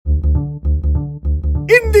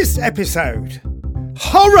In this episode,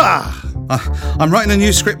 horror! I'm writing a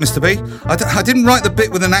new script, Mr. B. I didn't write the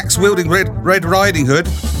bit with an axe-wielding Red Riding Hood.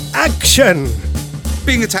 Action!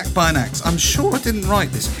 Being attacked by an axe. I'm sure I didn't write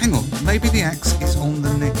this. Hang on, maybe the axe is on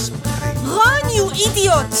the next page. Run, you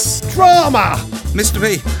idiots! Drama! Mr.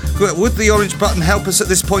 B, would the orange button help us at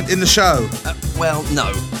this point in the show? Well,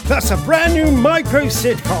 no. That's a brand new micro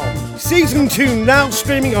sitcom. Season 2 now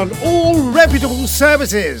streaming on all reputable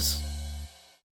services.